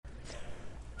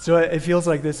So it feels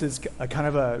like this is a kind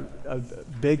of a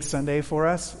big Sunday for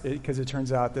us because it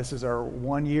turns out this is our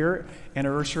 1-year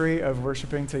anniversary of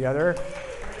worshiping together.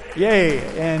 Yay!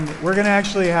 And we're going to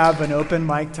actually have an open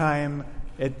mic time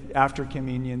after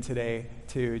communion today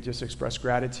to just express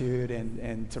gratitude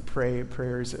and to pray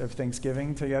prayers of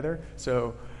thanksgiving together.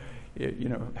 So,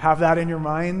 have that in your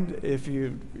mind if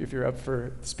you're up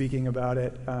for speaking about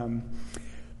it.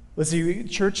 Let's see,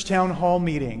 church town hall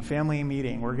meeting, family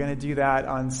meeting. We're going to do that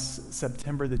on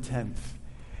September the 10th.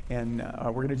 And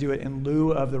we're going to do it in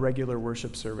lieu of the regular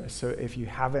worship service. So if you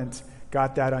haven't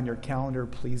got that on your calendar,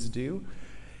 please do.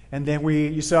 And then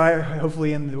you saw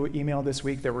hopefully in the email this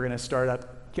week that we're going to start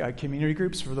up community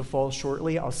groups for the fall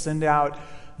shortly. I'll send out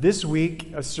this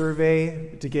week a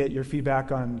survey to get your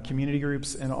feedback on community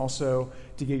groups and also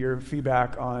to get your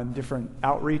feedback on different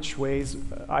outreach ways,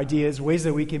 ideas, ways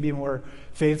that we can be more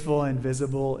faithful and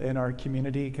visible in our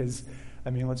community. Because,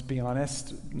 let's be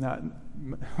honest,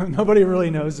 nobody really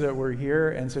knows that we're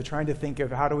here. And so trying to think of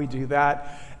how do we do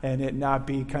that and it not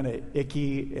be kind of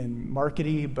icky and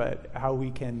markety, but how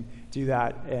we can do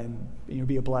that and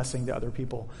be a blessing to other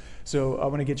people. So I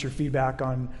want to get your feedback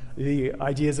on the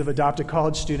ideas of adopt a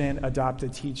college student, adopt a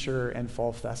teacher, and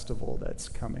fall festival that's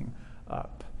coming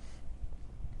up.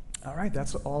 All right,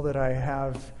 that's all that I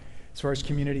have as far as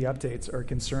community updates are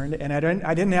concerned. And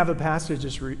I didn't have a passage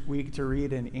this week to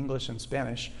read in English and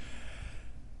Spanish.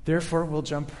 Therefore, we'll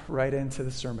jump right into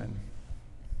the sermon.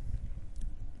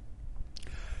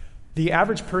 The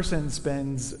average person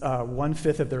spends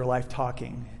 1/5 of their life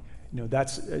talking.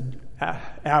 That's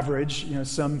average.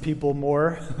 Some people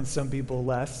more, some people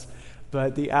less,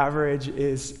 but the average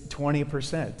is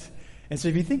 20%. And so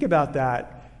if you think about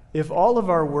that, if all of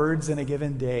our words in a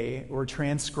given day were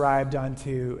transcribed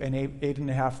onto an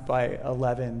 8.5 by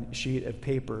 11 sheet of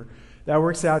paper, that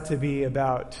works out to be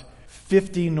about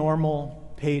 50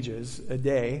 normal pages a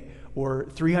day, or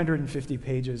 350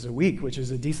 pages a week, which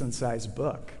is a decent-sized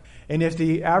book. And if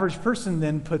the average person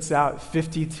then puts out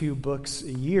 52 books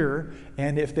a year,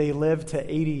 and if they live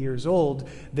to 80 years old,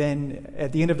 then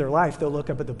at the end of their life, they'll look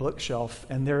up at the bookshelf,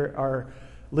 and there are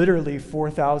literally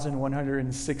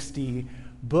 4,160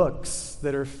 books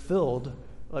that are filled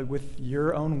with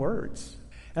your own words.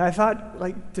 And I thought,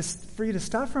 for you to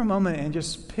stop for a moment and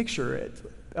just picture it.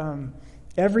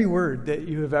 Every word that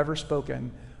you have ever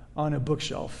spoken on a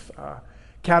bookshelf,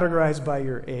 categorized by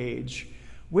your age.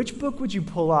 Which book would you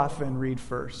pull off and read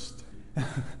first?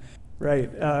 Right.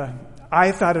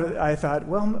 I thought,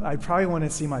 well, I probably want to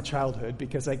see my childhood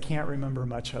because I can't remember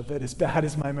much of it, as bad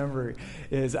as my memory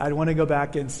is. I'd want to go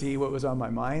back and see what was on my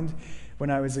mind when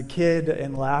I was a kid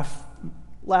and laugh,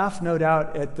 no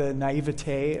doubt, at the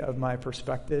naivete of my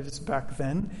perspectives back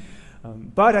then.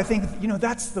 But I think,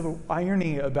 that's the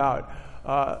irony about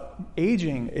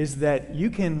aging, is that you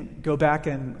can go back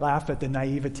and laugh at the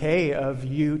naivete of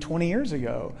you 20 years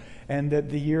ago, and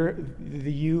that the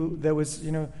you that was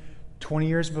 20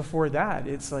 years before that.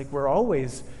 It's like we're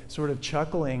always sort of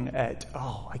chuckling at,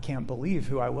 I can't believe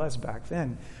who I was back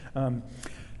then.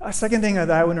 A second thing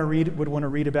that I would want to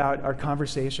read about are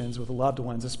conversations with loved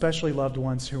ones, especially loved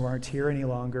ones who aren't here any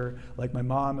longer, like my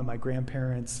mom and my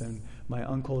grandparents and my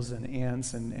uncles and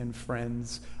aunts and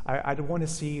friends. I'd want to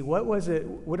see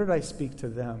what did I speak to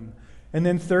them? And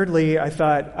then thirdly, I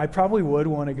thought I probably would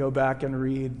want to go back and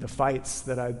read the fights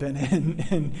that I've been in.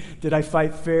 And did I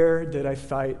fight fair? Did I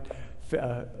fight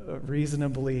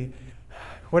reasonably?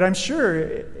 What I'm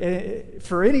sure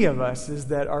for any of us is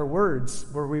that our words,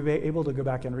 were we able to go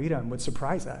back and read them, would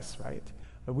surprise us, right?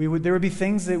 There would be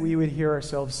things that we would hear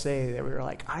ourselves say that we were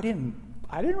like, I didn't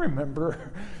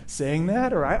remember saying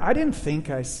that, or I didn't think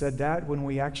I said that when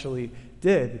we actually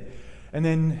did. And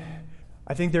then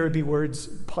I think there would be words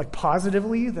like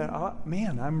positively that,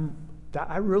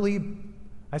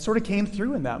 I sort of came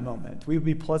through in that moment. We would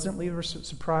be pleasantly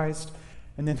surprised,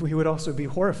 and then we would also be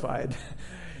horrified.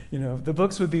 The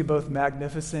books would be both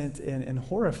magnificent and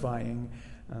horrifying,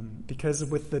 because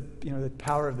with the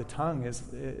power of the tongue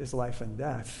is life and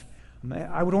death.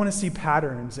 I would want to see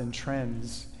patterns and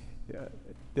trends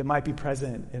that might be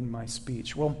present in my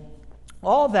speech. Well,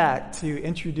 all that to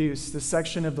introduce the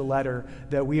section of the letter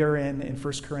that we are in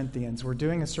 1 Corinthians. We're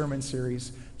doing a sermon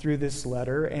series through this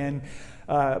letter, and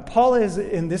Paul is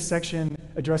in this section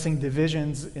addressing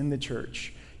divisions in the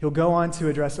church. He'll go on to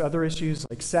address other issues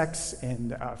like sex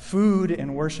and food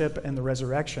and worship and the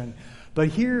resurrection. But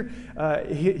here,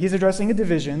 he's addressing the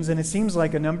divisions, and it seems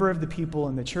like a number of the people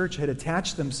in the church had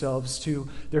attached themselves to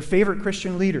their favorite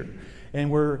Christian leader and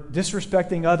were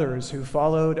disrespecting others who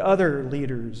followed other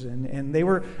leaders. And they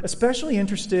were especially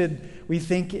interested, we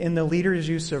think, in the leader's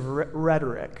use of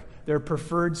rhetoric. their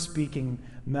preferred speaking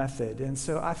method. And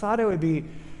so I thought it would be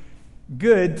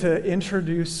good to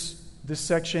introduce this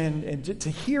section and to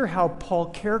hear how Paul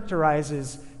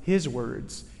characterizes his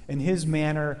words and his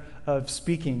manner of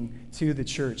speaking to the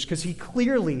church, because he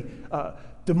clearly,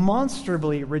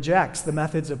 demonstrably rejects the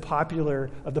methods of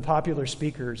the popular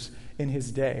speakers in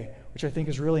his day, which I think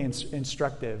is really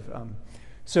instructive.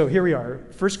 So here we are,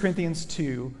 1 Corinthians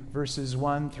 2, verses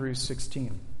 1 through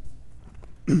 16.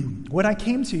 When I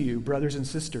came to you, brothers and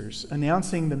sisters,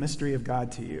 announcing the mystery of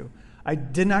God to you, I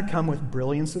did not come with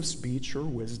brilliance of speech or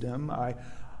wisdom.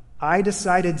 I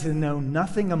decided to know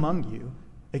nothing among you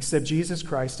except Jesus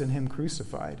Christ and him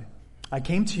crucified. I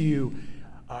came to you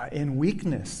in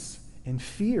weakness, in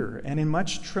fear, and in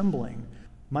much trembling.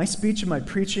 My speech and my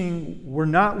preaching were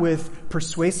not with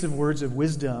persuasive words of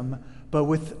wisdom, but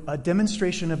with a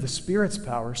demonstration of the Spirit's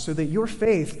power, so that your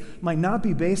faith might not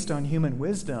be based on human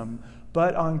wisdom,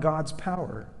 but on God's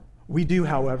power. We do,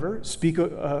 however, speak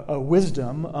a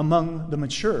wisdom among the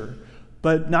mature,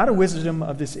 but not a wisdom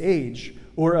of this age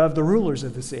or of the rulers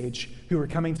of this age who are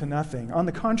coming to nothing. On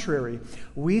the contrary,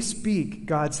 we speak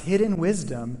God's hidden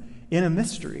wisdom in a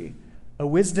mystery, a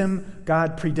wisdom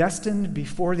God predestined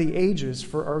before the ages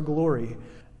for our glory.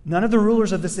 None of the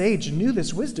rulers of this age knew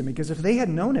this wisdom, because if they had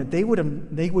known it, they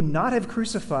would not have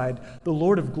crucified the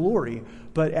Lord of glory.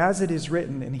 But as it is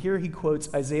written, and here he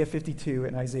quotes Isaiah 52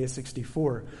 and Isaiah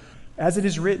 64, as it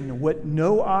is written, what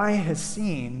no eye has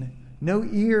seen, no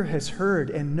ear has heard,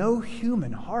 and no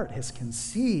human heart has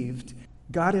conceived,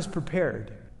 God has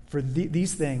prepared for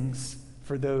these things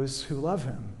for those who love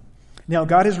him. Now,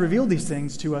 God has revealed these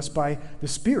things to us by the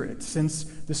Spirit, since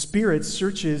the Spirit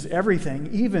searches everything,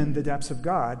 even the depths of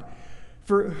God.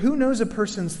 For who knows a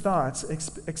person's thoughts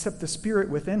except the Spirit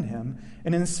within him?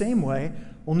 And in the same way,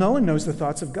 no one knows the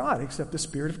thoughts of God except the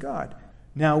Spirit of God.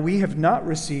 Now, we have not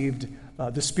received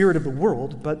the spirit of the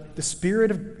world, but the Spirit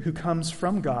who comes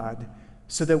from God,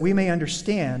 so that we may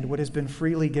understand what has been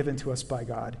freely given to us by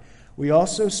God. We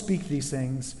also speak these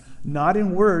things, not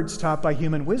in words taught by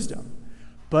human wisdom,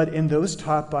 but in those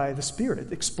taught by the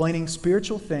Spirit, explaining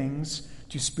spiritual things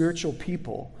to spiritual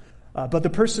people. But the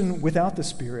person without the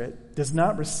Spirit does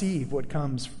not receive what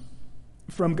comes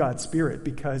from God's Spirit,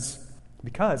 because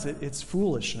it's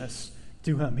foolishness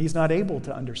to him. He's not able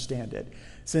to understand it,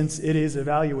 since it is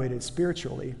evaluated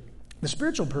spiritually. The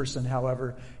spiritual person,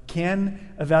 however,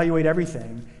 can evaluate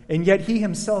everything, and yet he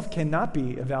himself cannot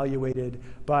be evaluated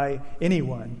by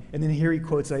anyone. And then here he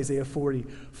quotes Isaiah 40.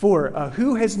 For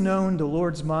who has known the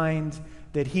Lord's mind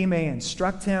that he may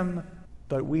instruct him?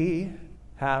 But we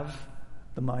have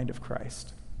the mind of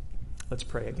Christ. Let's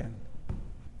pray again.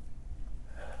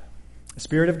 The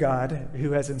Spirit of God,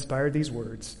 who has inspired these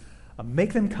words,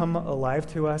 make them come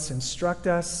alive to us, instruct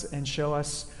us, and show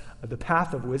us the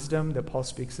path of wisdom that Paul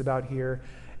speaks about here,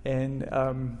 and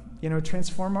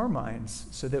transform our minds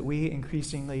so that we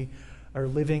increasingly are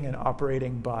living and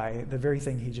operating by the very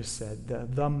thing he just said,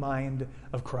 the mind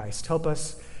of Christ. Help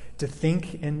us to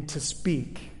think and to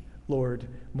speak, Lord,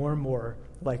 more and more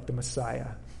like the Messiah,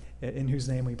 in whose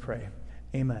name we pray.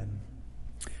 Amen.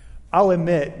 I'll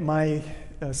admit my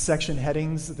section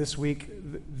headings this week,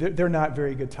 they're not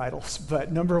very good titles,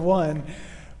 but number one,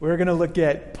 we're going to look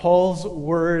at Paul's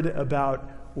word about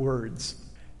words.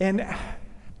 And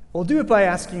we'll do it by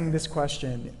asking this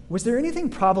question. Was there anything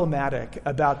problematic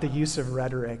about the use of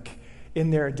rhetoric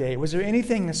in their day? Was there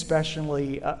anything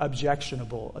especially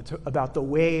objectionable about the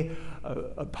way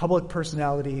public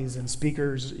personalities and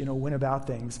speakers, went about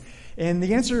things? And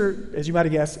the answer, as you might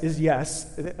have guessed, is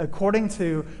yes. According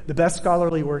to the best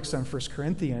scholarly works on 1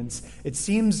 Corinthians, it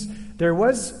seems there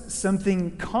was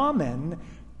something common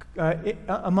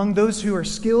among those who are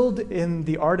skilled in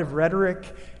the art of rhetoric,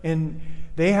 and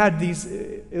they had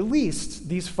at least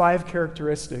these 5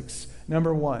 characteristics.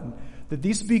 Number one, that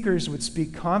these speakers would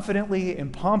speak confidently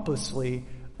and pompously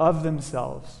of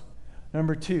themselves.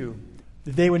 Number 2,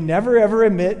 that they would never ever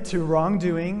admit to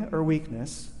wrongdoing or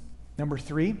weakness. Number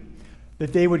 3,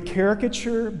 that they would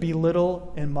caricature,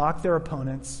 belittle, and mock their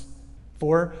opponents.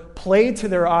 4, play to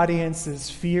their audience's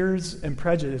fears and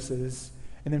prejudices.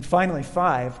 And then finally,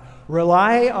 5,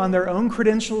 rely on their own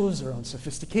credentials, their own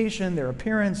sophistication, their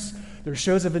appearance, their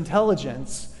shows of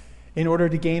intelligence in order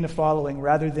to gain a following,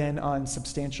 rather than on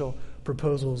substantial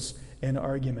proposals and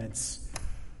arguments.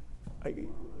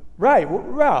 Right.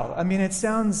 Wow. I mean, it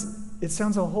sounds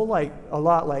a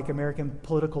lot like American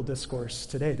political discourse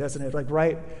today, doesn't it? Like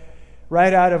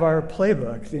right out of our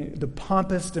playbook, the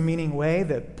pompous, demeaning way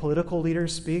that political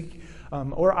leaders speak.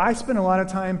 Or I spend a lot of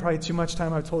time, probably too much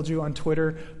time, I've told you, on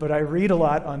Twitter, but I read a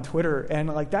lot on Twitter. And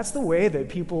that's the way that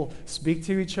people speak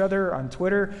to each other on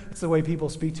Twitter. It's the way people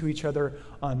speak to each other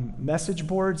on message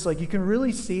boards. You can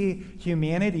really see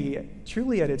humanity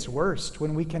truly at its worst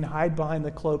when we can hide behind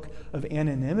the cloak of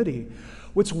anonymity.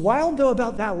 What's wild, though,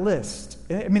 about that list,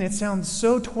 it sounds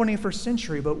so 21st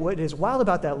century, but what is wild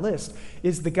about that list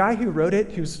is the guy who wrote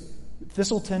it,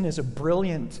 Thistleton is a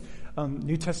brilliant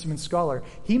New Testament scholar.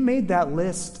 He made that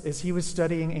list as he was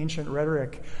studying ancient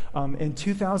rhetoric in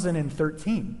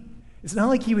 2013. It's not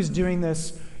like he was doing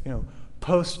this,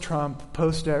 post-Trump,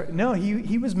 No,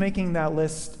 he was making that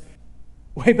list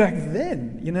way back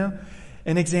then,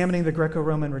 and examining the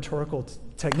Greco-Roman rhetorical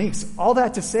techniques. All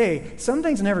that to say, some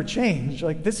things never change.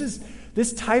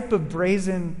 This type of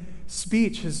brazen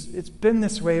speech it's been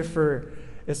this way for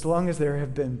as long as there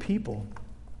have been people.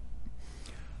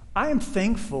 I am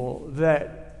thankful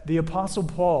that the Apostle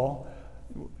Paul,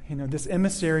 this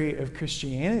emissary of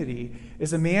Christianity,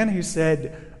 is a man who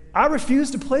said, I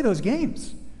refuse to play those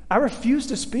games. I refuse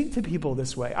to speak to people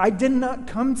this way. I did not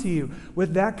come to you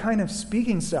with that kind of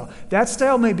speaking style. That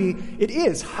style it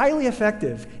is highly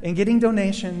effective in getting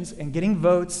donations and getting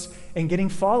votes and getting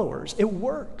followers. It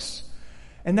works.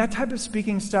 And that type of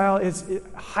speaking style is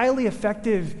highly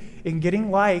effective in getting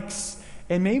likes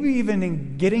and maybe even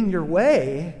in getting your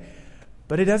way,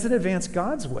 but it doesn't advance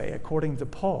God's way, according to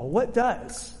Paul. What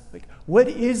does? What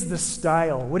is the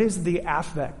style? What is the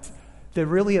affect that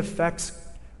really affects,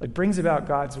 brings about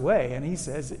God's way? And he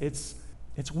says it's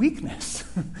weakness.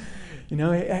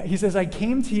 He says, I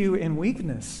came to you in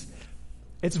weakness.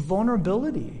 It's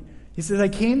vulnerability. He says, I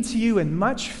came to you in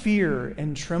much fear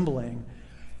and trembling.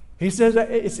 He says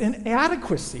it's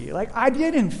inadequacy. I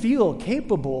didn't feel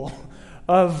capable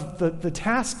of the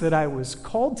task that I was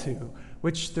called to,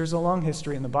 which there's a long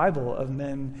history in the Bible of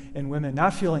men and women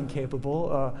not feeling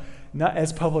capable, not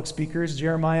as public speakers.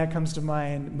 Jeremiah comes to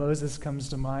mind, Moses comes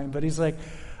to mind, but he's like,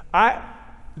 I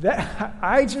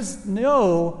just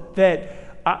know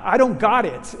that I don't got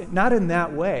it, not in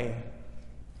that way.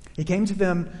 He came to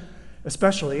them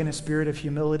especially in a spirit of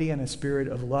humility and a spirit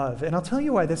of love. And I'll tell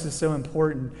you why this is so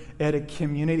important at a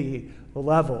community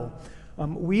level.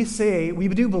 We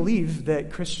do believe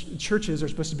that churches are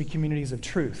supposed to be communities of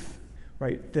truth,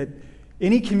 right? That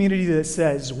any community that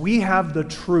says we have the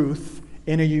truth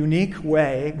in a unique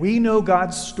way, we know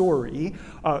God's story,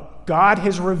 God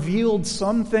has revealed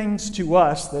some things to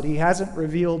us that he hasn't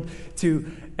revealed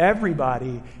to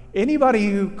everybody. Anybody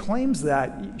who claims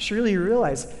that, surely you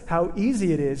realize how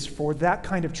easy it is for that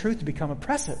kind of truth to become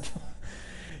oppressive.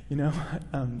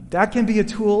 That can be a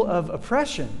tool of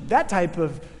oppression. That type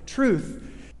of truth,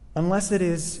 unless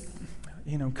it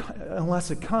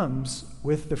comes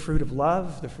with the fruit of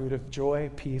love, the fruit of joy,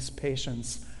 peace,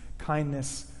 patience,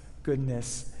 kindness,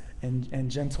 goodness,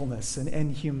 and gentleness,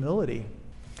 and humility.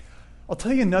 I'll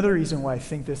tell you another reason why I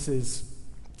think this is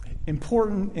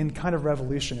important and kind of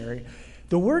revolutionary.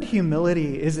 The word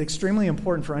humility is extremely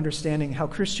important for understanding how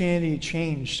Christianity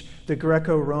changed the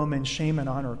Greco-Roman shame and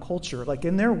honor culture.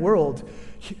 In their world,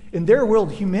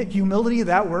 humility,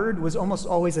 that word, was almost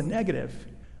always a negative.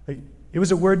 It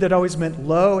was a word that always meant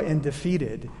low and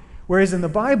defeated. Whereas in the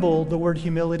Bible, the word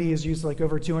humility is used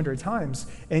over 200 times.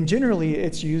 And generally,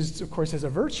 it's used, of course, as a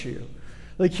virtue.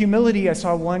 Humility, I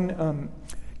saw one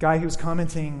guy who was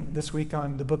commenting this week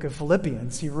on the book of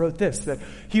Philippians. He wrote this, that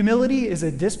humility is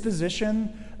a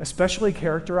disposition especially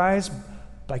characterized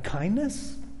by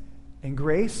kindness and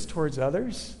grace towards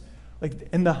others.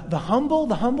 And the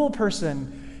humble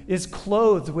person is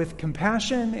clothed with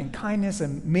compassion and kindness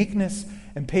and meekness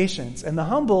and patience. And the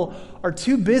humble are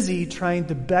too busy trying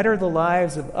to better the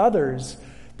lives of others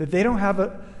that they don't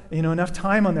have enough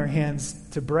time on their hands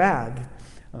to brag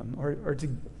or to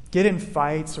get in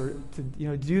fights or to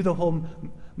do the whole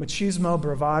machismo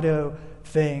bravado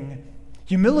thing.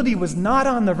 Humility was not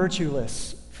on the virtue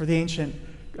list for the ancient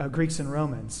Greeks and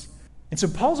Romans. And so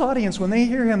Paul's audience, when they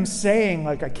hear him saying,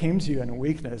 I came to you in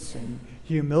weakness and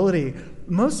humility,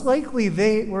 most likely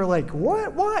they were like,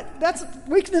 what?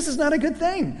 Weakness is not a good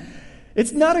thing.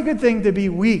 It's not a good thing to be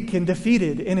weak and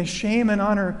defeated in a shame and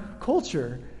honor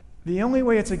culture. The only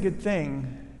way it's a good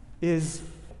thing is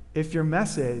if your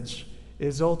message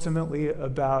is ultimately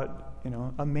about,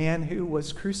 a man who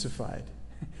was crucified.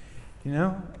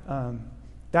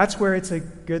 That's where it's a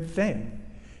good thing.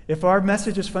 If our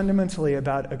message is fundamentally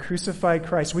about a crucified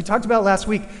Christ, we talked about last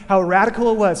week how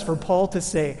radical it was for Paul to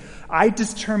say, I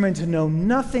determined to know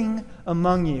nothing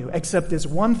among you except this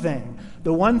one thing,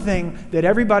 the one thing that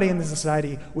everybody in the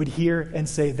society would hear and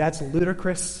say, that's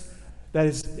ludicrous, that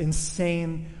is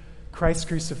insane, Christ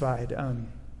crucified.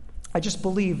 I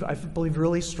believe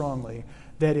really strongly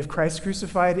that if Christ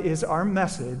crucified is our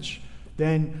message,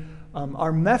 then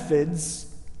our methods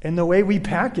and the way we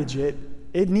package it,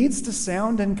 it needs to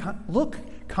sound and look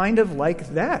kind of like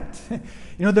that.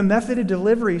 The method of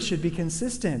delivery should be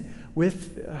consistent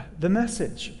with the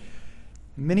message.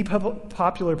 Many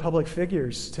popular public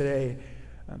figures today,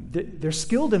 they're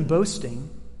skilled in boasting.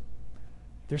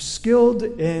 They're skilled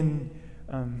in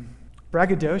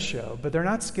braggadocio, but they're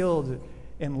not skilled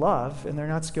in love, and they're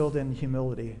not skilled in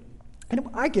humility. And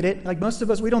I get it. Like most of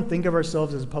us, we don't think of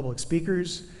ourselves as public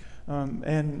speakers,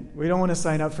 and we don't want to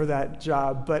sign up for that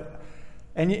job.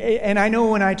 And I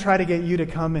know when I try to get you to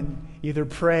come and either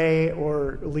pray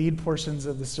or lead portions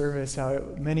of the service, how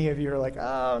many of you are like,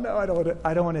 oh no,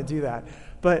 I don't want to do that.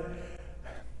 But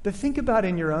think about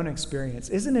in your own experience.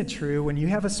 Isn't it true when you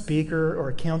have a speaker or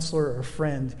a counselor or a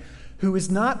friend who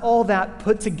is not all that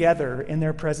put together in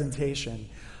their presentation,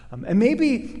 and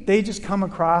maybe they just come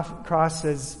across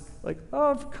as like,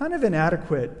 kind of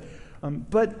inadequate,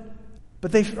 but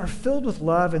they are filled with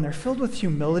love and they're filled with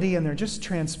humility and they're just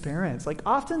transparent. Like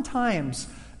oftentimes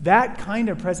that kind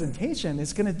of presentation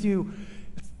is going to do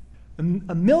a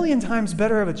million times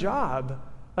better of a job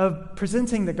of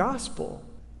presenting the gospel,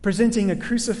 presenting a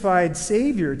crucified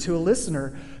Savior to a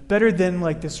listener better than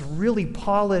like this really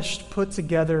polished, put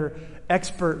together,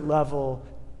 expert level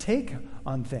take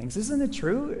on things. Isn't it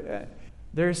true?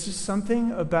 There's just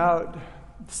something about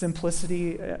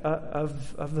simplicity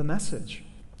of the message.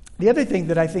 The other thing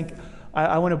that I think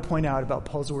I want to point out about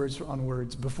Paul's words on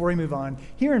words before we move on,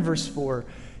 here in verse 4,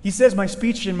 he says, my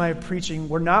speech and my preaching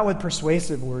were not with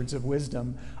persuasive words of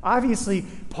wisdom. Obviously,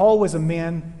 Paul was a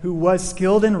man who was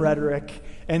skilled in rhetoric,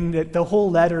 and that the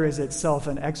whole letter is itself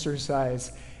an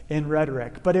exercise in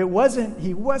rhetoric. But he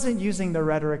wasn't using the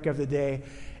rhetoric of the day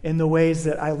in the ways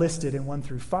that I listed in 1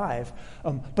 through 5.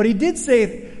 But he did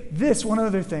say this, one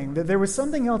other thing, that there was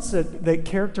something else that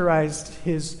characterized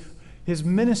his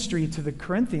ministry to the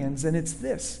Corinthians, and it's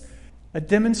this: a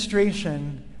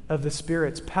demonstration of the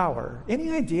Spirit's power.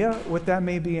 Any idea what that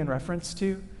may be in reference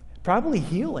to? Probably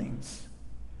healings.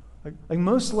 Like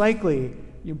most likely,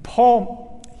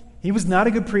 Paul, he was not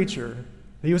a good preacher.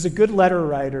 He was a good letter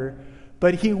writer,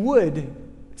 but he would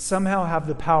somehow have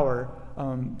the power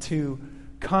to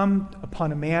come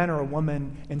upon a man or a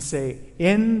woman and say,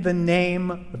 in the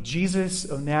name of Jesus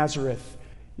of Nazareth,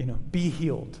 be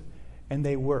healed. And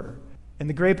they were. And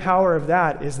the great power of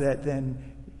that is that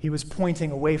then he was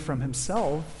pointing away from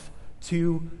himself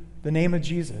to the name of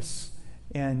Jesus.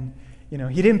 And,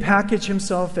 he didn't package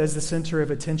himself as the center of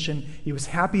attention. He was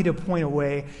happy to point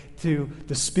away to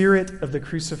the Spirit of the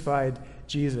crucified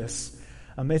Jesus.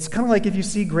 It's kind of like if you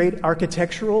see great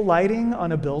architectural lighting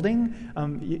on a building,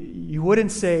 you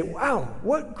wouldn't say, wow,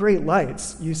 what great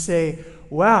lights. You say,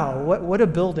 wow, what a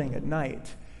building at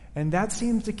night. And that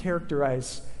seems to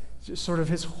characterize sort of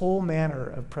his whole manner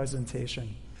of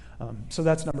presentation. So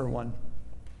that's number one.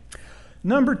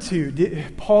 Number two,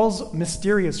 Paul's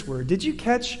mysterious word. Did you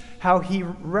catch how he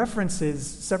references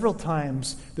several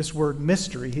times this word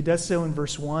mystery? He does so in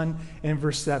verse 1 and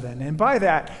verse 7. And by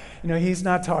that, he's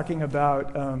not talking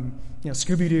about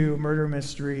Scooby-Doo murder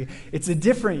mystery. It's a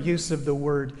different use of the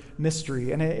word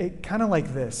mystery. And it kind of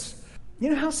like this.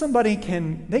 You know how somebody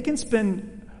can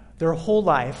spend their whole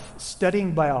life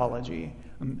studying biology,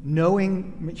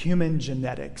 knowing human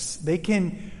genetics. They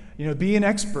can be an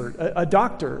expert, a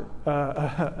doctor.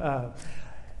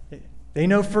 They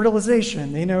know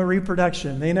fertilization. They know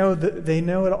reproduction. They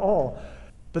know it all.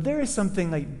 But there is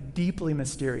something like deeply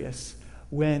mysterious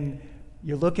when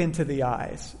you look into the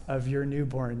eyes of your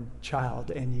newborn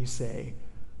child and you say,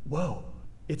 "Whoa,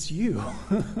 it's you."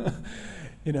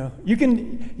 You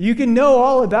can know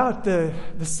all about the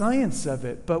science of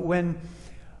it, but when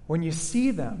you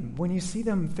see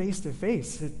them face to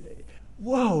face,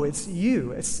 whoa, it's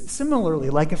you. It's similarly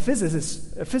like a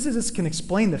physicist. A physicist can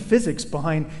explain the physics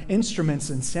behind instruments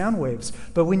and sound waves,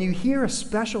 but when you hear a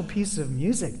special piece of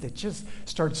music that just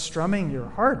starts strumming your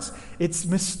hearts, it's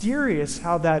mysterious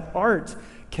how that art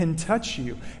can touch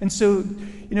you. And so,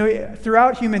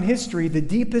 throughout human history, the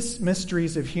deepest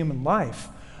mysteries of human life,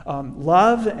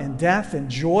 love and death and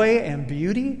joy and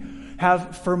beauty,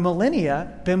 have for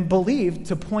millennia been believed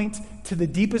to point to the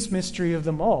deepest mystery of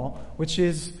them all, which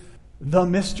is the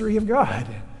mystery of God.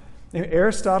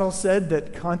 Aristotle said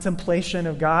that contemplation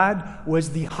of God was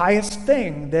the highest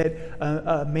thing that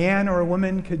a man or a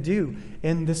woman could do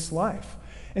in this life.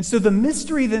 And so the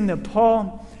mystery then that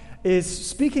Paul is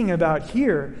speaking about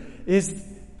here is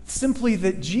simply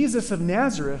that Jesus of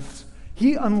Nazareth,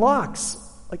 he unlocks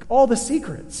like all the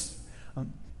secrets.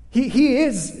 He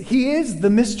is the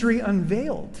mystery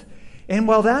unveiled. And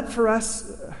while that for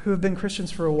us who have been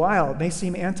Christians for a while may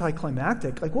seem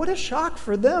anticlimactic, like what a shock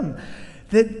for them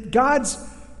that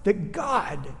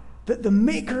God, the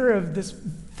maker of this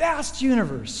vast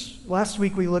universe. Last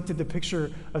week we looked at the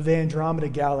picture of the Andromeda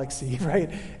galaxy,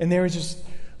 right? And there was just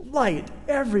light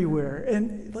everywhere.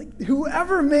 And like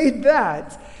whoever made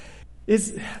that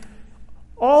is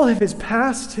all of his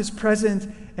past, his present,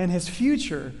 and his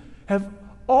future have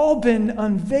all been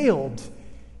unveiled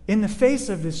in the face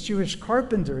of this Jewish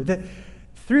carpenter. That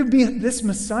through this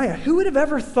Messiah, who would have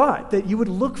ever thought that you would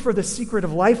look for the secret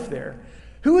of life there?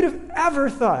 Who would have ever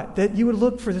thought that you would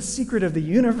look for the secret of the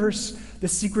universe, the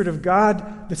secret of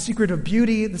God, the secret of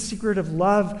beauty, the secret of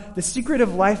love, the secret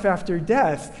of life after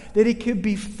death, that it could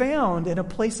be found in a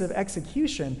place of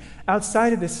execution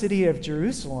outside of the city of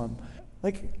Jerusalem?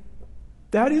 Like,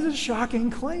 that is a shocking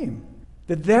claim.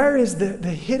 That there is the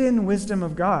hidden wisdom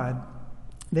of God.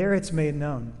 There it's made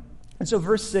known. And so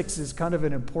verse 6 is kind of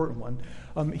an important one.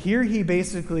 Here he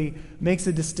basically makes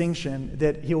a distinction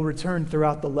that he'll return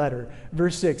throughout the letter.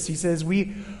 Verse 6, he says,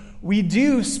 we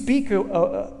do speak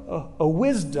a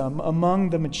wisdom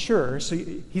among the mature. So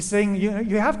he's saying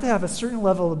you have to have a certain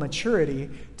level of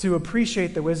maturity to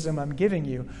appreciate the wisdom I'm giving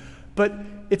you. But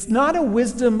it's not a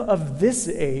wisdom of this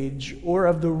age or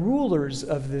of the rulers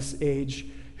of this age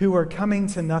who are coming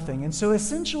to nothing. And so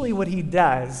essentially what he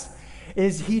does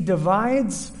is he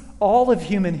divides all of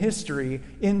human history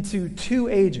into two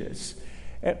ages.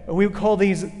 We would call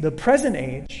these the present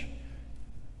age,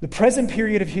 the present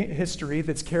period of history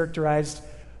that's characterized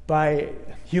by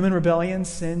human rebellion,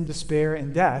 sin, despair,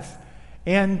 and death,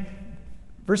 and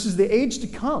versus the age to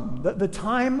come, the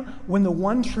time when the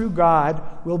one true God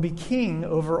will be king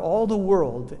over all the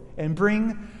world and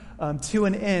bring to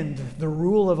an end the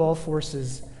rule of all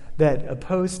forces that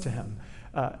oppose to him.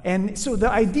 And so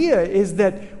the idea is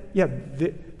that,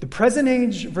 the present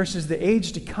age versus the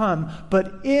age to come,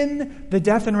 but in the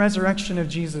death and resurrection of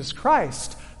Jesus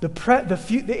Christ,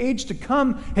 the age to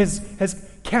come has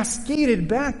cascaded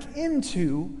back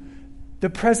into the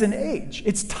present age.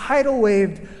 It's tidal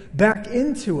waved back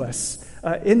into us,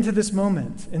 into this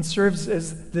moment, and serves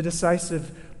as the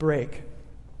decisive break.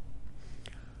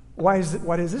 Why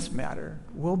does this matter?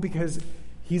 Well, because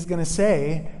he's going to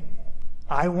say,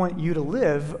 I want you to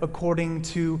live according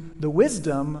to the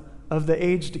wisdom of the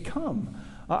age to come.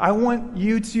 I want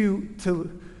you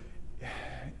to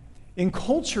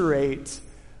enculturate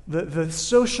the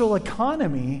social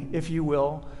economy, if you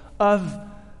will, of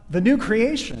the new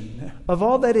creation, of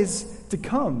all that is to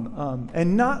come,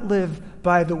 and not live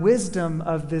by the wisdom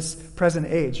of this present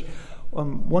age.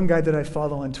 One guy that I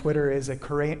follow on Twitter is a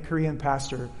Korean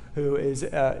pastor who is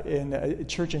in a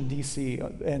church in D.C.,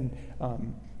 and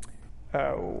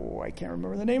I can't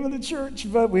remember the name of the church,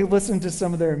 but we listened to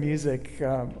some of their music.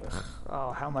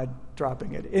 How am I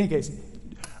dropping it? In any case,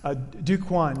 Duke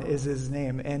Kwan is his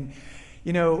name. And,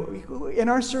 in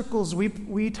our circles,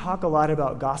 we talk a lot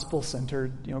about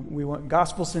gospel-centered. We want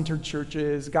gospel-centered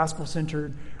churches,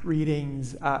 gospel-centered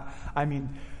readings.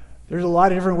 There's a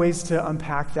lot of different ways to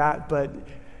unpack that, but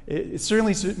it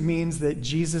certainly means that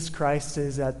Jesus Christ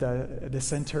is at the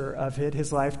center of it,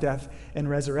 his life, death, and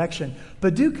resurrection.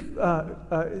 But Duke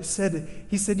said,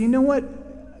 you know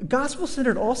what?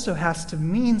 Gospel-centered also has to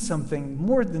mean something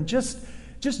more than just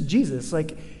Jesus.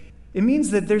 Like, it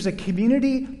means that there's a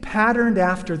community patterned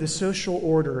after the social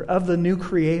order of the new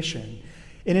creation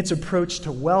in its approach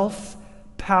to wealth,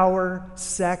 power,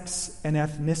 sex, and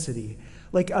ethnicity.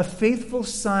 Like a faithful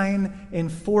sign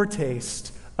and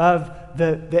foretaste of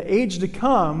the age to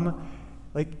come,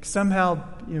 like somehow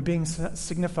being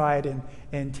signified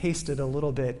and tasted a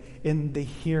little bit in the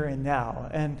here and now.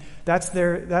 And that's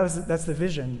the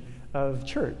vision of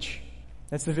church.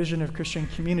 That's the vision of Christian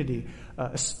community.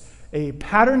 A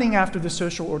patterning after the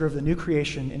social order of the new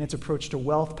creation in its approach to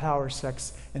wealth, power,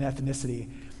 sex, and ethnicity.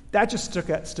 That just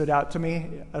stood out to me.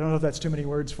 I don't know if that's too many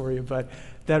words for you, but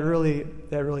that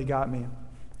really got me.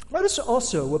 Notice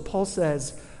also what Paul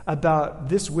says about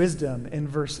this wisdom in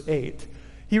verse 8.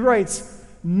 He writes,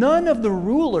 none of the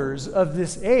rulers of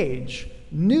this age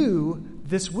knew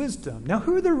this wisdom. Now,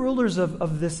 who are the rulers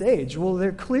of this age? Well,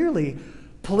 they're clearly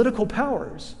political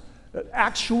powers,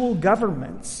 actual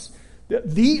governments,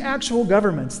 the actual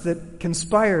governments that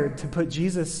conspired to put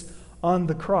Jesus on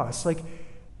the cross. Like,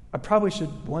 I probably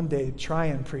should one day try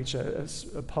and preach a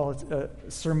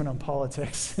sermon on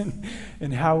politics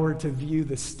and how we're to view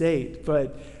the state.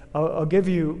 But I'll give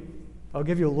you a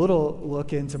little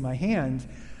look into my hand.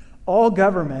 All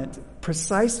government,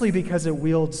 precisely because it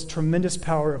wields tremendous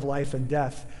power of life and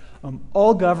death,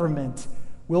 all government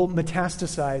will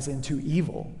metastasize into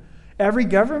evil. Every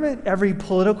government, every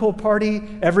political party,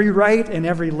 every right and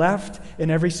every left,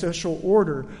 and every social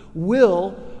order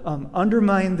will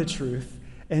undermine the truth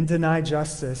and deny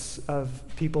justice of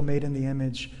people made in the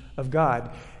image of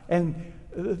God. And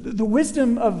the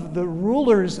wisdom of the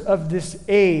rulers of this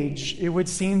age, it would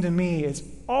seem to me, is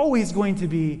always going to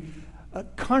be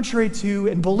contrary to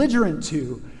and belligerent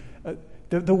to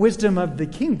the wisdom of the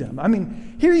kingdom. I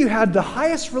mean, here you had the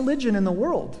highest religion in the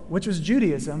world, which was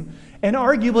Judaism, and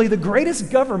arguably the greatest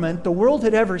government the world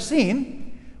had ever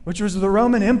seen, which was the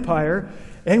Roman Empire.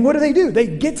 And what do? They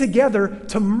get together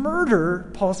to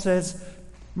murder, Paul says,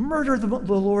 murder the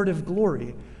Lord of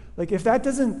glory. Like, if that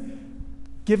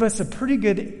doesn't give us a pretty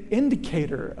good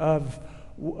indicator of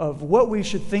what we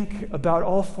should think about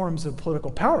all forms of political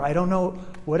power, I don't know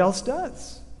what else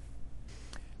does.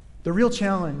 The real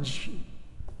challenge,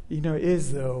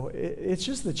 is, though, it's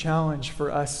just the challenge for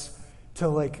us to,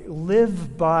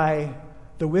 live by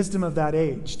the wisdom of that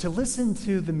age, to listen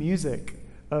to the music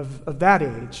of that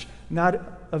age, not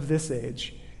of this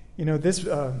age. This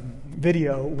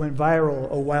video went viral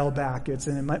a while back. It's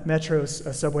in a metro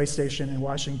subway station in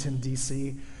Washington,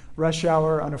 D.C., rush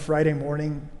hour on a Friday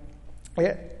morning.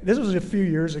 This was a few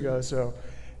years ago, so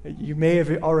you may have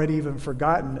already even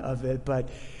forgotten of it, but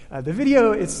the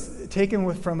video is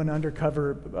taken from an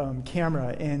undercover camera,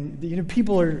 and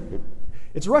people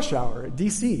it's rush hour at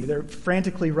D.C. They're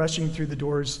frantically rushing through the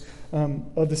doors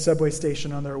of the subway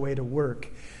station on their way to work.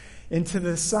 And to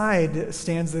the side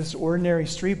stands this ordinary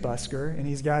street busker, and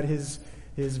he's got his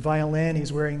violin,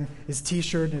 he's wearing his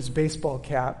T-shirt and his baseball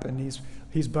cap, and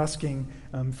he's busking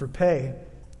for pay.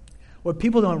 What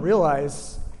people don't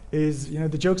realize is,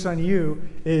 the joke's on you,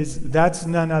 is that's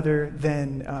none other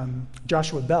than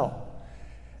Joshua Bell.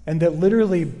 And that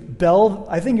literally Bell,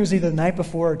 I think it was either the night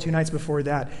before or 2 nights before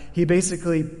that, he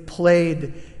basically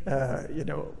played,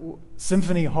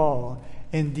 Symphony Hall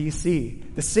in D.C.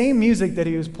 The same music that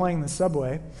he was playing in the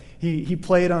subway, he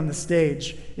played on the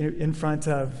stage in front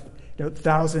of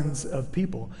thousands of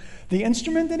people. The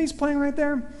instrument that he's playing right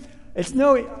there, it's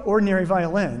no ordinary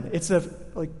violin. It's a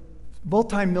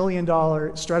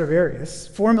multi-million-dollar Stradivarius,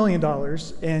 $4 million,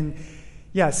 and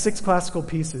 6 classical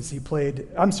pieces he played,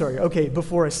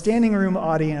 before a standing room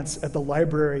audience at the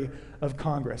Library of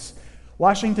Congress.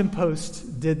 Washington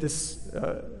Post did this,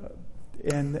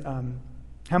 and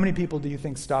how many people do you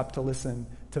think stopped to listen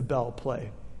to Bell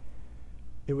play?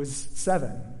 It was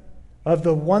 7. Of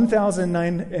the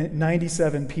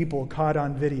 1,097 people caught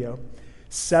on video,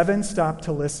 7 stopped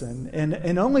to listen,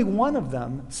 and only one of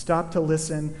them stopped to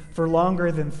listen for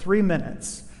longer than 3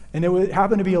 minutes. And it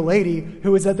happened to be a lady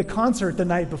who was at the concert the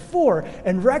night before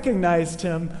and recognized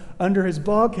him under his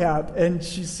ball cap. And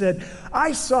she said,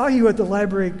 "I saw you at the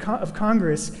Library of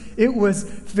Congress. It was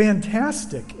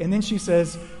fantastic." And then she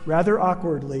says, rather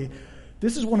awkwardly,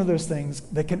 "This is one of those things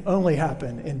that can only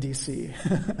happen in D.C."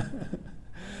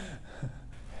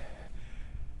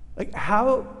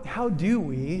 How do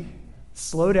we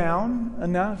slow down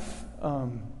enough,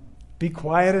 be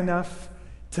quiet enough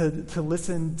to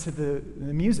listen to the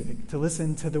music, to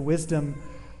listen to the wisdom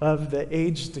of the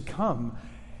age to come?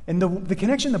 And the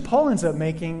connection that Paul ends up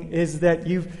making is that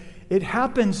it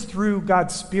happens through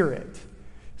God's Spirit.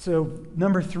 So,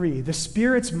 number 3, the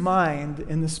Spirit's mind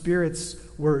and the Spirit's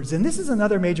words. And this is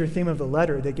another major theme of the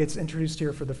letter that gets introduced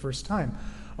here for the first time.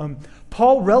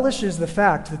 Paul relishes the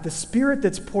fact that the Spirit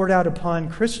that's poured out upon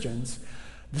Christians,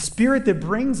 the Spirit that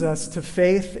brings us to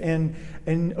faith and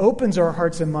opens our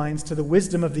hearts and minds to the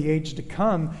wisdom of the age to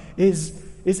come, is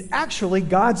actually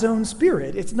God's own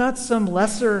Spirit. It's not some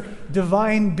lesser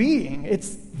divine being.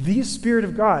 It's the Spirit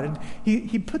of God. And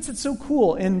he puts it so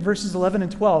cool in verses 11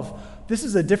 and 12. This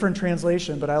is a different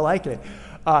translation, but I like it.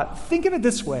 Think of it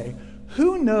this way.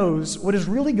 Who knows what is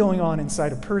really going on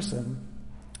inside a person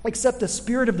except the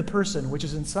spirit of the person which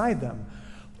is inside them?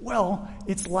 Well,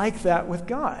 it's like that with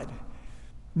God.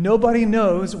 Nobody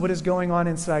knows what is going on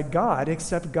inside God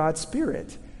except God's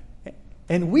Spirit.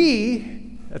 And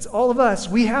that's all of us,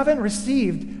 we haven't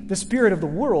received the spirit of the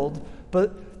world,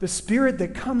 but the Spirit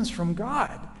that comes from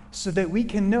God, so that we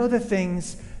can know the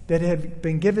things that have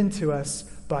been given to us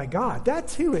by God. That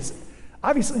too is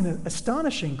obviously an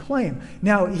astonishing claim.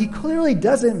 Now, he clearly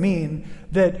doesn't mean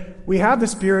that we have the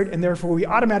Spirit and therefore we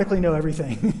automatically know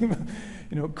everything.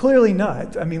 Clearly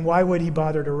not. I mean, why would he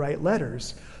bother to write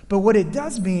letters? But what it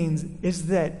does mean is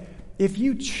that if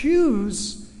you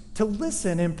choose to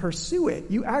listen and pursue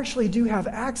it, you actually do have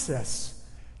access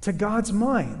to God's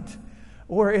mind.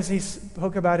 Or as he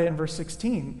spoke about it in verse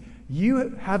 16,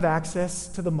 you have access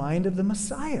to the mind of the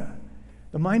Messiah,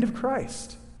 the mind of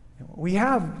Christ. We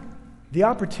have the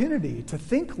opportunity to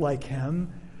think like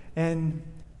him and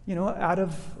out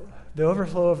of the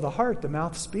overflow of the heart, the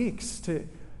mouth speaks, to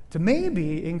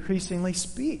maybe increasingly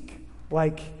speak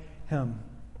like him.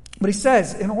 But he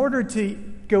says, in order to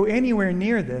go anywhere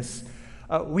near this,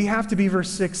 we have to be, verse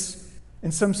 6,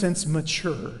 in some sense,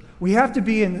 mature. We have to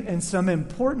be, in some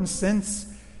important sense,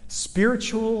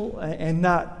 spiritual and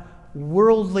not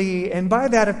worldly. And by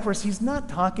that, of course, he's not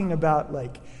talking about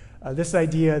this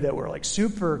idea that we're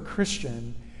super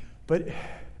Christian, but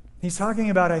he's talking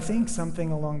about, I think,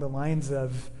 something along the lines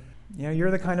of,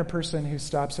 you're the kind of person who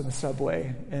stops in the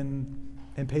subway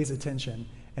and pays attention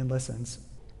and listens.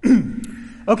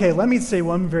 Okay, let me say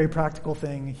one very practical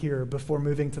thing here before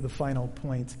moving to the final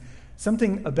point.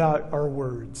 Something about our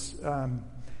words.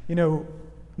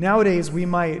 Nowadays we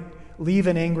might leave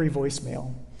an angry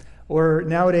voicemail. Or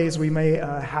nowadays we may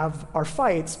have our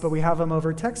fights, but we have them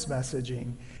over text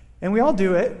messaging. And we all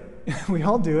do it. We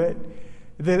all do it.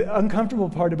 The uncomfortable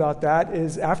part about that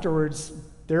is afterwards,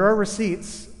 there are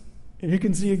receipts. And you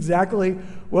can see exactly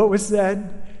what was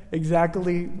said,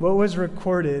 exactly what was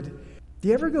recorded. Do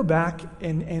you ever go back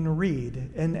and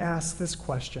read and ask this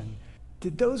question?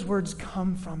 Did those words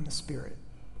come from the Spirit?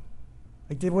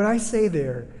 Did what I say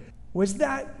there, was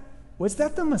that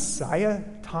the Messiah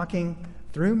talking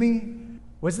through me?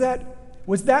 Would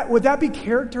that be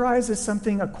characterized as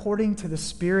something according to the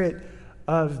Spirit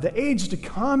of the age to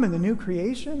come and the new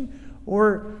creation?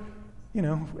 Or,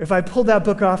 if I pulled that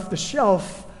book off the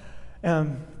shelf,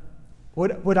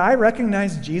 would I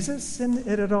recognize Jesus in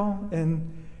it at all?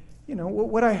 And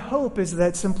what I hope is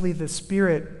that simply the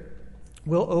Spirit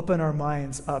will open our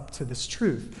minds up to this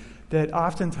truth, that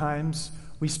oftentimes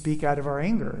we speak out of our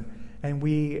anger and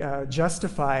we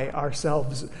justify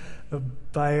ourselves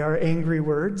by our angry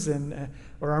words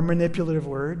or our manipulative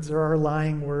words or our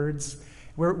lying words.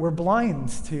 We're blind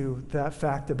to that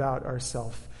fact about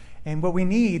ourselves. And what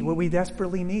we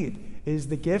desperately need is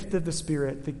the gift of the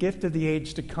Spirit, the gift of the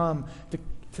age to come,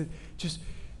 to just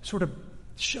sort of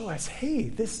show us,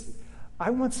 hey,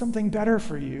 I want something better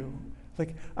for you.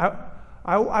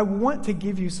 I want to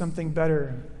give you something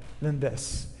better than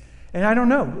this. And I don't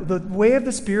know, the way of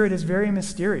the Spirit is very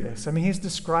mysterious. I mean, he's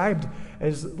described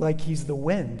as he's the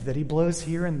wind, that he blows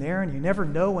here and there, and you never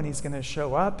know when he's going to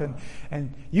show up.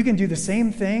 And you can do the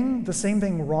same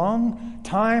thing wrong,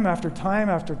 time after time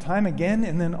after time again,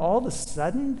 and then all of a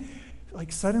sudden,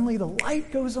 suddenly the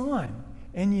light goes on,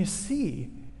 and you see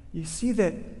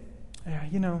that,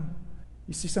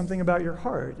 you see something about your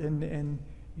heart, and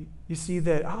you see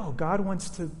that, God wants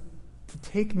to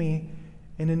take me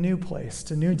in a new place,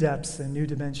 to new depths and new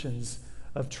dimensions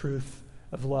of truth,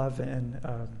 of love, and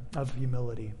of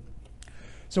humility.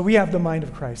 So we have the mind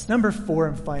of Christ. Number 4,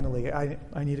 and finally, I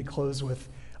need to close with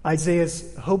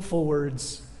Isaiah's hopeful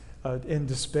words in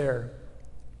despair.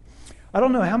 I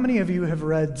don't know how many of you have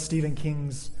read Stephen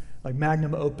King's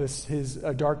magnum opus, his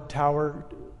Dark Tower.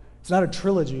 It's not a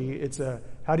trilogy. It's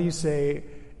how do you say,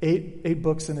 8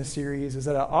 books in a series? Is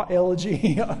that a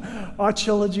eulogy, a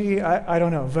trilogy? I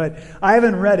don't know, but I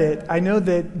haven't read it. I know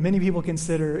that many people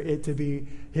consider it to be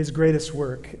his greatest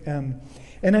work. And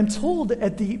I'm told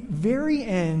at the very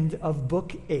end of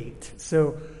book 8,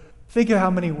 so think of how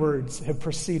many words have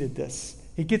preceded this.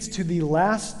 It gets to the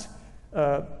last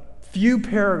few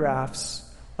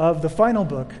paragraphs of the final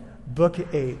book, book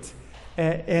 8.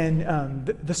 And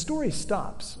the story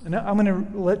stops. And I'm going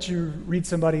to let you read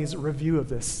somebody's review of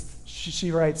this.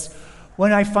 She writes,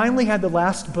 "When I finally had the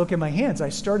last book in my hands, I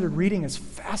started reading as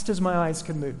fast as my eyes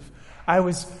could move. I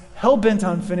was hell-bent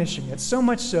on finishing it, so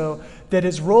much so that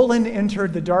as Roland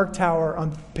entered the Dark Tower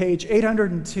on page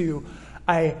 802,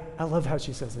 I love how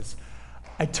she says this,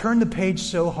 I turned the page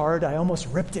so hard I almost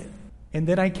ripped it. And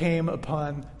then I came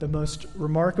upon the most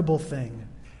remarkable thing.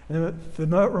 And the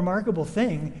remarkable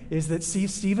thing is that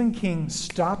Stephen King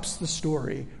stops the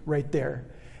story right there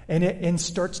and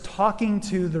starts talking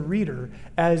to the reader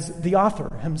as the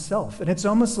author himself. And it's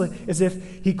almost as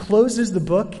if he closes the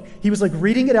book. He was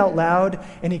reading it out loud,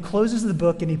 and he closes the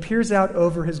book and he peers out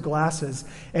over his glasses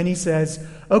and he says,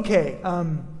 okay,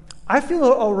 I feel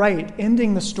all right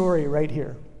ending the story right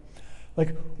here.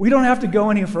 We don't have to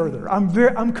go any further.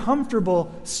 I'm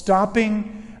comfortable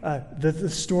stopping the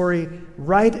story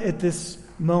right at this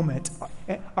moment.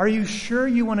 Are you sure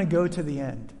you want to go to the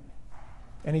end?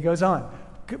 And he goes on.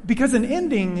 Because an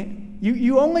ending,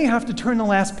 you only have to turn the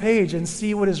last page and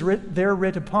see what is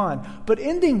writ upon. But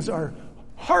endings are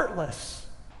heartless.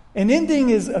 An ending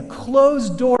is a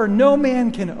closed door no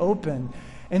man can open.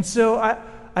 And so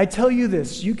I tell you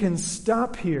this, you can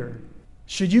stop here.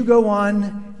 Should you go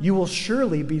on, you will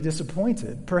surely be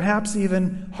disappointed, perhaps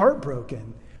even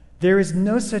heartbroken. There is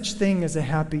no such thing as a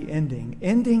happy ending.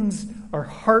 Endings are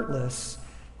heartless,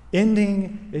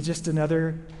 Ending is just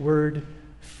another word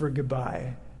for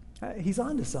goodbye. He's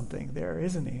on to something there,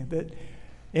 isn't he? That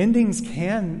endings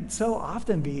can so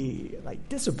often be like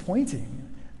disappointing.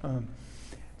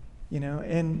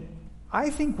 And I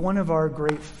think one of our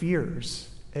great fears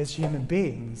as human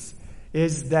beings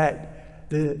is that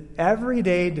the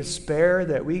everyday despair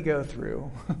that we go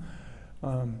through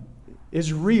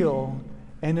is real,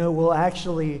 and it will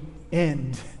actually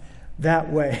end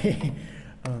that way.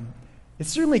 It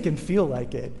certainly can feel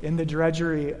like it in the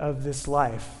drudgery of this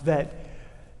life.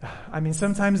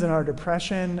 Sometimes in our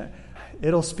depression,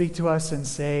 it'll speak to us and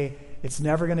say, it's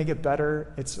never going to get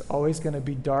better. It's always going to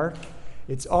be dark.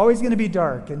 It's always going to be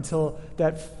dark until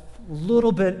that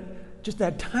little bit, just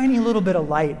that tiny little bit of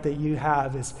light that you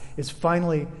have is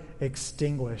finally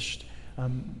extinguished.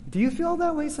 Do you feel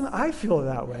that way? I feel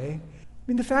that way.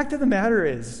 The fact of the matter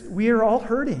is, we are all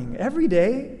hurting every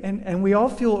day, and we all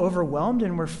feel overwhelmed,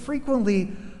 and we're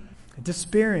frequently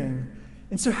despairing.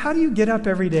 And so how do you get up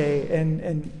every day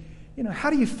and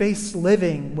how do you face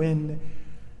living when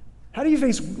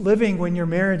your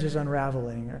marriage is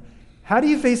unraveling? Or how do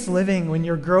you face living when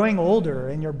you're growing older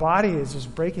and your body is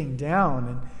just breaking down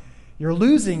and you're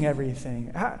losing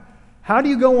everything? How do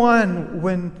you go on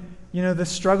when, the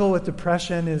struggle with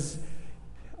depression is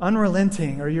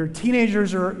unrelenting, or your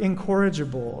teenagers are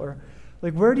incorrigible? Or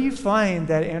where do you find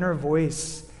that inner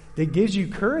voice that gives you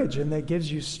courage and that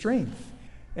gives you strength?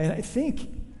 And I think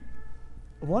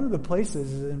one of the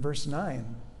places is in verse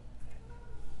 9.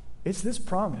 It's this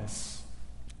promise.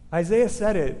 Isaiah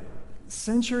said it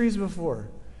centuries before.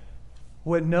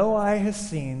 What no eye has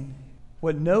seen,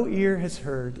 what no ear has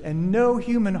heard, and no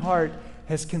human heart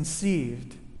has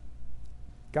conceived,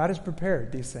 God has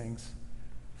prepared these things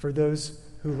for those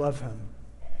who love him.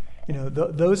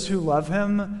 Those who love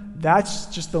him, that's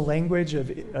just the language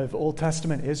of Old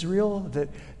Testament Israel, that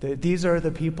these are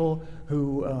the people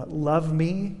who love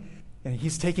me. And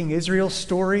he's taking Israel's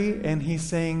story and he's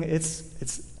saying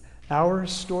it's our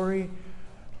story.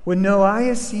 When no eye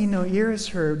has seen, no ear has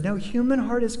heard, no human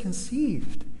heart has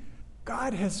conceived,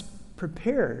 God has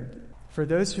prepared for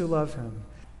those who love him.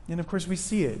 And of course we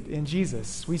see it in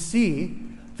Jesus. We see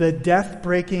the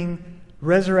death-breaking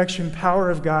resurrection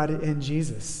power of God in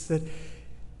Jesus. That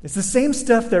it's the same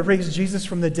stuff that raised Jesus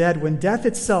from the dead when death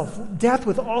itself, death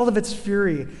with all of its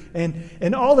fury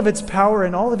and all of its power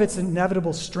and all of its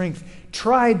inevitable strength,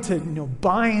 tried to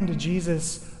bind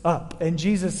Jesus up. And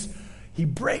Jesus, he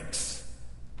breaks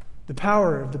the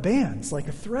power of the bands like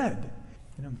a thread.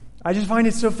 I just find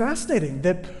it so fascinating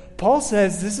that Paul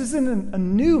says this isn't a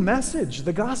new message.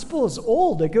 The gospel is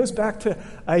old. It goes back to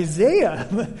Isaiah.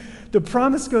 The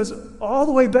promise goes all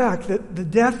the way back that the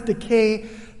death, decay,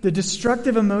 the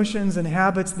destructive emotions and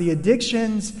habits, the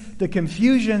addictions, the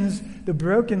confusions, the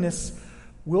brokenness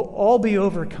will all be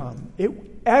overcome.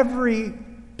 Every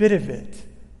bit of it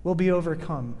will be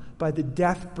overcome by the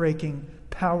death-breaking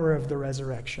power of the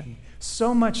resurrection.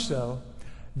 So much so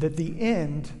that the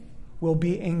end will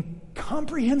be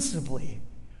incomprehensibly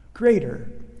greater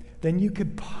than you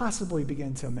could possibly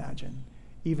begin to imagine,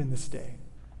 even this day.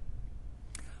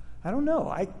 I don't know.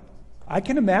 I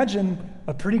can imagine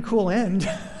a pretty cool end.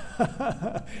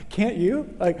 Can't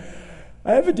you? I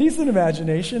have a decent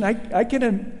imagination. I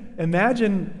can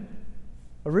imagine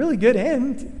a really good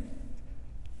end.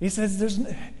 He says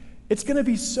it's going to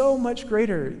be so much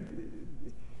greater.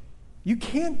 You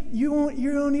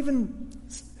don't even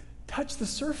touch the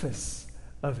surface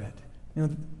of it.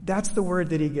 That's the word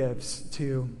that he gives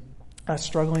to us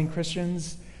struggling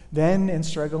Christians then and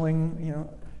struggling,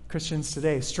 Christians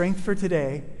today. Strength for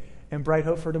today and bright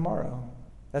hope for tomorrow.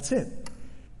 That's it.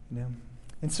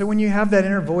 And so when you have that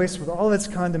inner voice with all its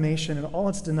condemnation and all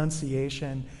its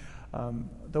denunciation,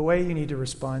 the way you need to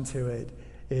respond to it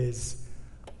is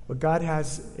what God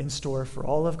has in store for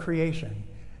all of creation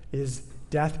is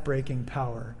death-breaking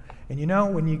power. And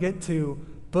when you get to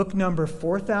book number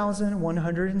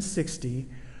 4,160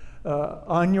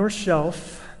 on your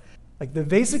shelf,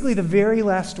 basically the very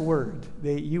last word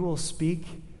that you will speak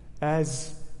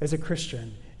as a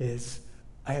Christian is,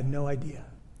 I had no idea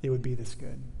it would be this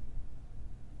good.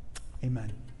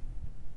 Amen.